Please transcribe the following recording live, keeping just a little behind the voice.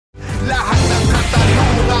Lahat ng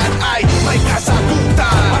katanungan ay may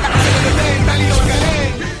kasagutan. Makakasagaling, talino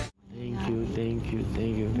galing. Thank you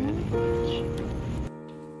very much.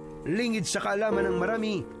 Lingid sa kaalaman ng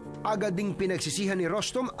marami, agad ding pinagsisihan ni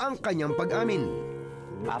Rostom ang kanyang pag-amin.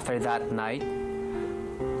 After that night,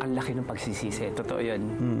 ang laki ng pagsisisi. Totoo yun.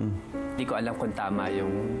 Hindi ko alam kung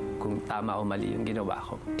tama o mali yung ginawa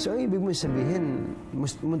ko. So, ang ibig mo sabihin,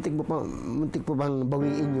 muntik po bang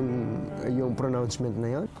bawiin yung pronouncement na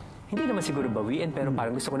yon? Hindi naman siguro bawiin, pero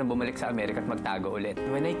parang gusto ko na bumalik sa Amerika at magtago ulit.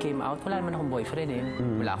 When I came out, wala naman akong boyfriend eh.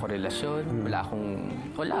 Wala akong relasyon,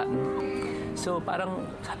 wala. So parang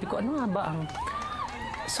sabi ko, ano nga ba ang...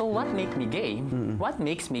 So what makes me gay? What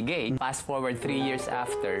makes me gay? Fast forward 3 years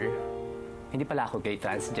after, hindi pala ako gay,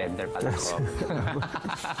 transgender pala ako.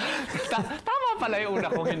 Tama pala yung una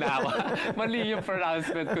kong hinawa. Mali yung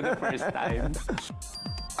pronouncement ko the first time.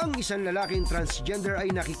 Ang isang lalaking transgender ay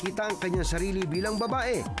nakikita ang kanyang sarili bilang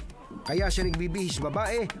babae. Kaya siya nagbibihis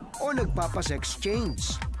babae o nagpapasex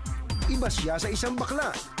change. Iba siya sa isang bakla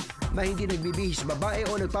na hindi nagbibihis babae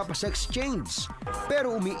o nagpapasex change,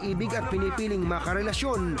 pero umiibig at pinipiling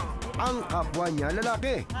makarelasyon ang kapwa niya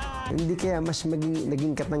lalaki. Hindi kaya mas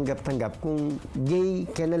naging katanggap-tanggap kung gay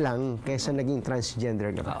ka na lang kaysa naging transgender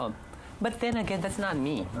ka pa? But then again, that's not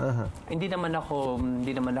me. Hindi naman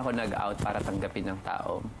ako nag-out para tanggapin ng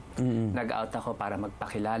tao. Nag-out ako para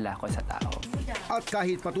magpakilala ko sa tao. At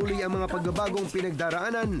kahit patuloy ang mga pagbabagong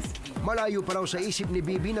pinagdaraanan, malayo pa raw sa isip ni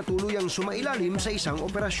Bibi na tuluyang sumailalim sa isang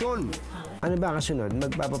operasyon. Ano ba kasunod?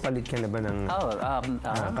 Magpapapalit ka na ba ng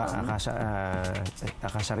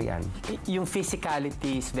kasarian? Yung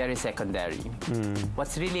physicality is very secondary.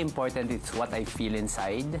 What's really important is what I feel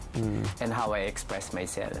inside and how I express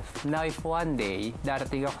myself. Now, if one day,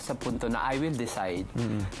 darating ako sa punto na I will decide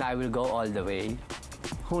na I will go all the way,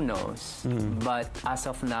 who knows? But as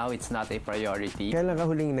of now, it's not a priority. Kailan ka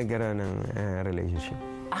huling nagkaroon ng relationship?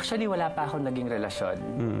 Actually, wala pa akong naging relasyon.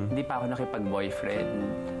 Hindi pa ako nakipag-boyfriend.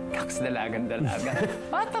 Kaks dalagan-dalaga.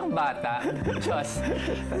 Batang-bata. Diyos.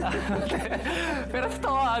 Pero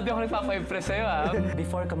totoo, hindi ako nagpapa-impress sa'yo.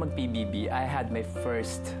 Before ka mag-PBB, I had my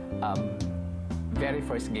very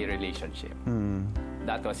first gay relationship.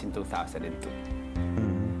 That was in 2002.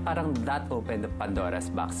 Parang that opened the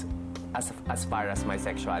Pandora's box as far as my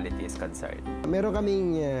sexuality is concerned. Meron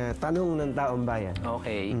kaming tanong ng taong bayan.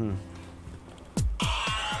 Okay.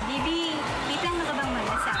 Bibi, may plano ka bang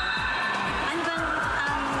mag-asawa? Ano bang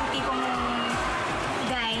tipong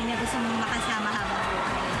guy na gusto mong makasama habang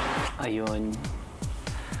buhay? Ayun.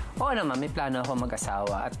 Oo naman, may plano ako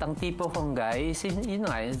mag-asawa. At ang tipo kong guy, yun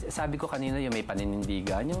nga, sabi ko kanina yung may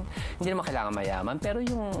paninindigan, yung hindi naman kailangan mayaman, pero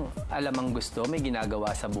yung alam ang gusto, may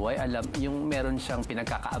ginagawa sa buhay, alam, yung meron siyang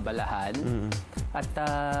pinagkakaabalahan. At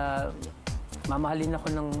mamahalin ako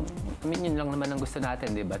ng, yun lang naman ang gusto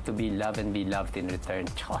natin, di ba? To be loved and be loved in return.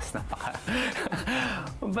 Diyos, napaka...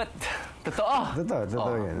 But, totoo.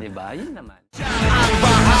 Totoo yan. Di ba? Yun naman. Ang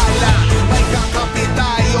bahala, may kakapi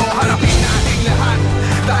tayo. Harapin natin lahat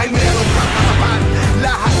dahil meron kang kakapan.